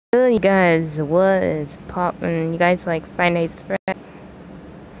Hello you guys, what's poppin'? You guys like Five Nights at Freddy?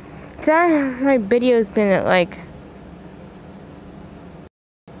 Sorry, my video's been like...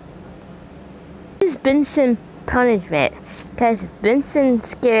 This is Benson punishment, because Benson's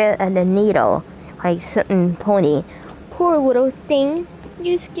scared of the needle, like something pony. Poor little thing,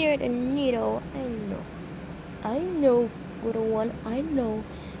 you scared of the needle, I know, little one, I know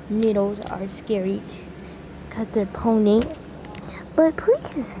needles are scary, because they're pony. But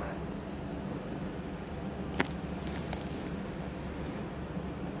please.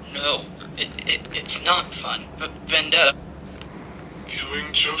 No, it's not fun. But Vendetta.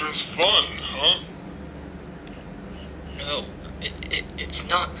 Killing children's fun, huh? No, it's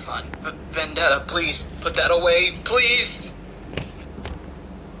not fun. But Vendetta, please put that away, please.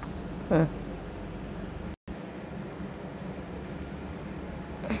 Huh.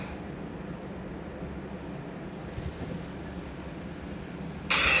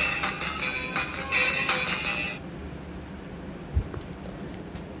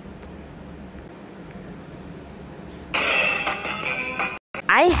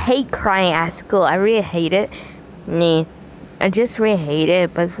 I hate crying at school. I really hate it. I just really hate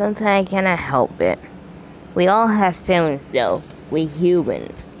it, but sometimes I cannot help it. We all have feelings though. We're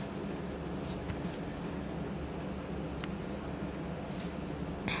human.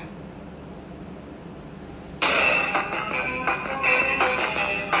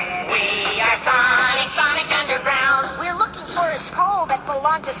 Sonic Underground. We're looking for a scroll that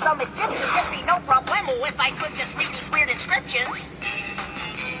belonged to some Egyptians. It'd be no problemo if I could just read these weird inscriptions.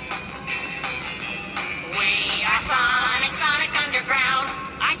 We are Sonic Underground.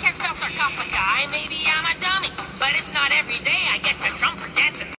 I can spell sarcophagi, maybe I'm a dummy. But it's not every day I get to drum for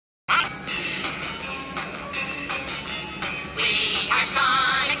dancing. We are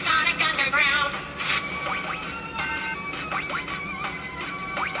Sonic Underground.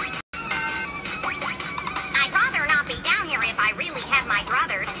 I'd rather not be down here if I really had my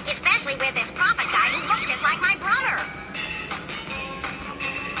druthers, especially with this prophet guy who looks just like my brother.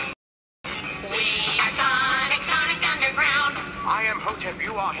 We are Sonic Underground. I am Hotep,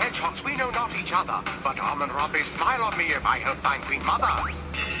 you are hedgehogs, we know not each other. But Amun-Ra smile on me if I help find Queen Mother.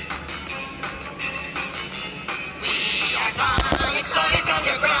 We are Sonic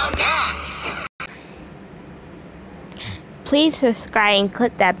Underground, yes! Please subscribe and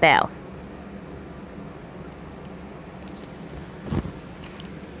click that bell.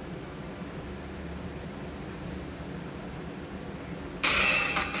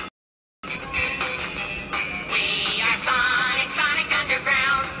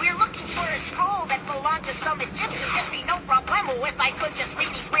 Scroll that belonged to some Egyptians. It'd be no problemo if I could just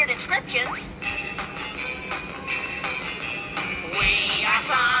read these weird inscriptions. We are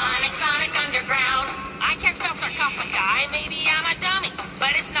Sonic Underground. I can spell sarcophagi, maybe I'm a dummy.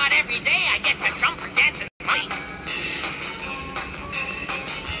 But it's not every day I get to drum for dancing mice.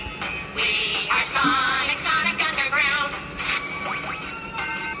 We are Sonic Underground.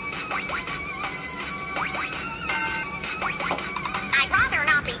 I'd rather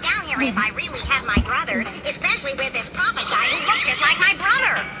not be down here if I really had my druthers, especially with this prophet guy who looks just like my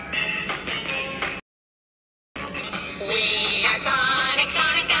brother. We are Sonic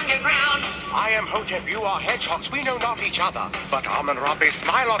Underground. I am Hotep, you are hedgehogs, we know not each other. But Amun-Ra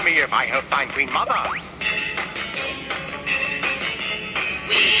smile on me if I help find Queen Mother.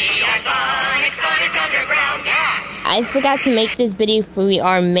 We are Sonic Underground, yes! I forgot to make this video for we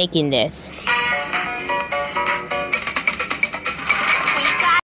are making this.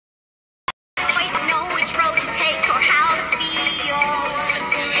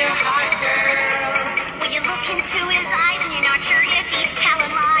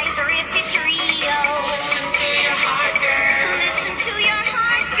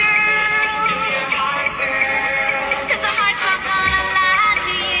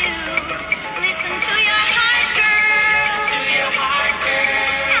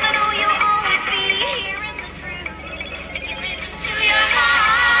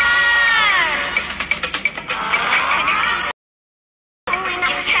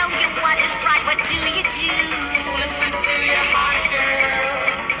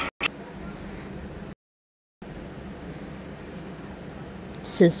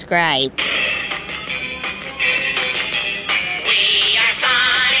 Subscribe. We are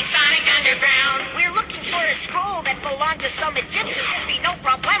Sonic Underground. We're looking for a scroll that belonged to some Egyptians. It'd be no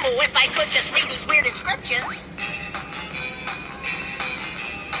problemo if I could just read these weird inscriptions.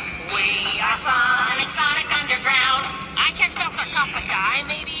 We are Sonic Underground. I can spell sarcophagi,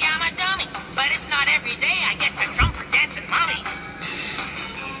 maybe I'm a dummy. But it's not every day I get to drum for dancing mummies.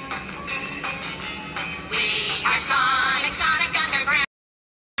 We are Sonic Underground.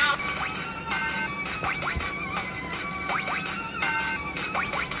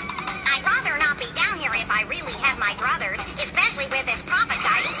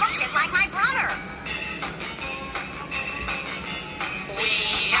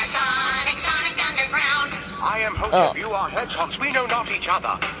 am Hotep, you are hedgehogs, we know not each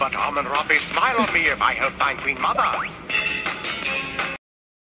other. But Amun Rabbi, smile on me if I help find Queen Mother.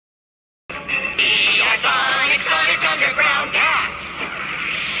 We are Sonic Underground Cats.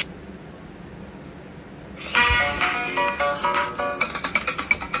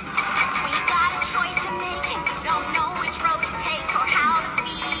 We've got a choice to make, and you don't know which road to take or how to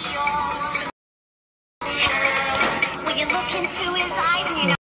feel. When you look into his eyes, and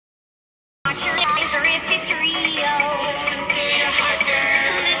you're not sure if it's or if it's real. Listen to your heart,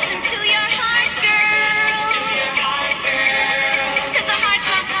 girl. Listen to your heart, girl. Listen to your heart, girl. 'Cause the heart's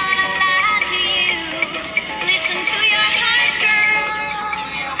not gonna lie to you. Listen to your heart, girl. Listen to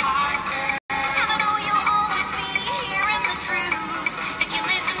your heart, girl. And I know you'll always be hearing the truth if you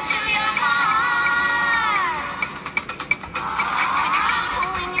listen to your heart. When the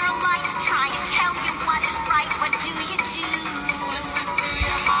people in your life try and tell you what is right, what do you do? Listen to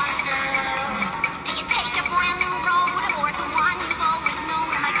your heart, girl. Do you take a brand new road or the one you've always known?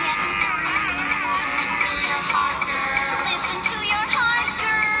 Am I getting through? Listen to your heart, girl. Listen to your heart,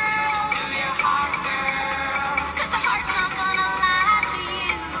 girl. Listen to your heart, girl. 'Cause the heart's not gonna lie to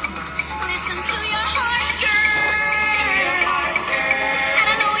you. Listen to your heart, girl. Listen to your heart, girl. And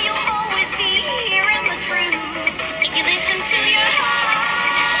I know you'll always be hearing the truth if you listen to your heart.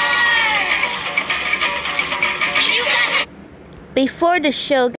 You got Before the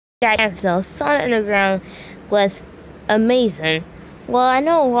show got canceled, Sonic Underground was amazing. Well, I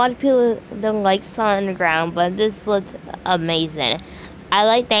know a lot of people don't like Sonic Underground, but this looks amazing. I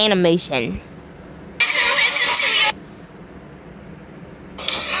like the animation.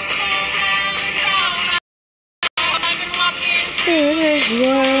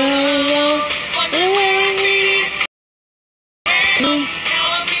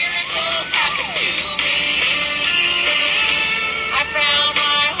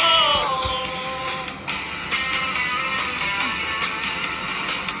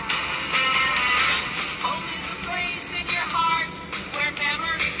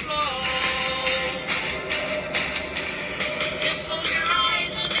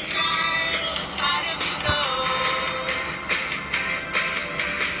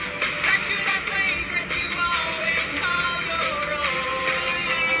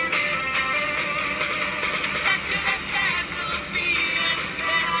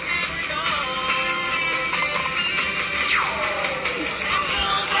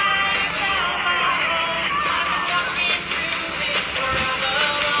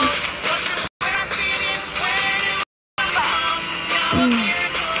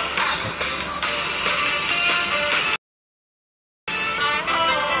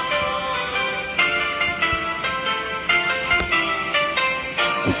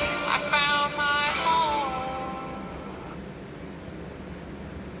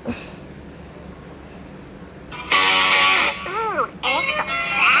 Ooh, excellent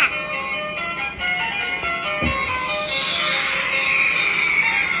sax.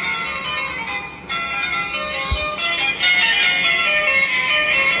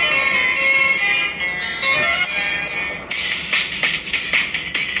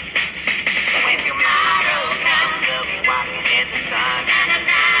 When tomorrow comes, we'll be walking in the sun.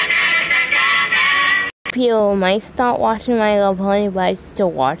 People might stop watching My Little Pony, but I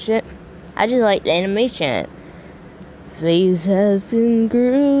still watch it. I just like the animation. Face has been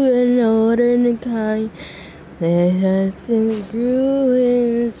grew and older than kind. It has been grew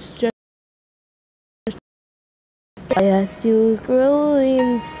and it's just I have to grow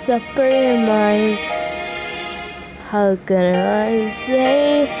in separate mind. How can I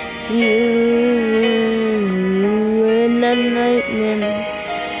say you in a nightmare?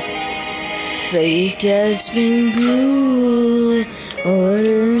 Fate has been grew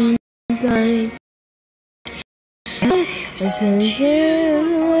older than time. I can get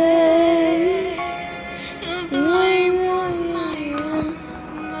away. The blame was my own.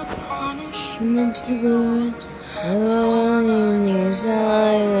 The punishment to go alone in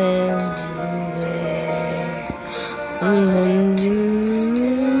silence today.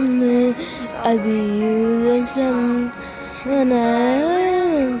 I'd be you and some, and I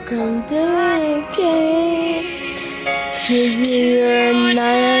will come to again. Should be your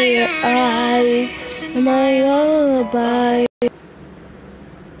night, your eyes, and my lullaby.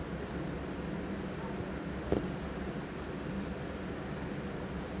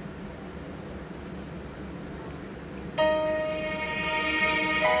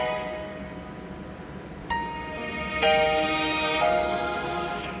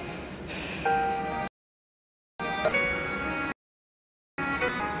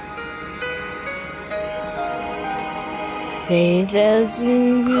 faces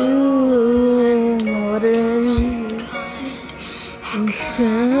in blue and modern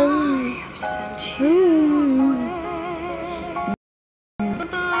I've sent you away. The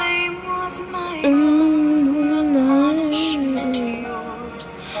blame was mine, the punishment yours.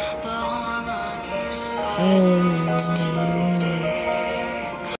 The harmony silent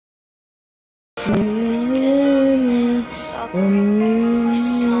today. The stillness of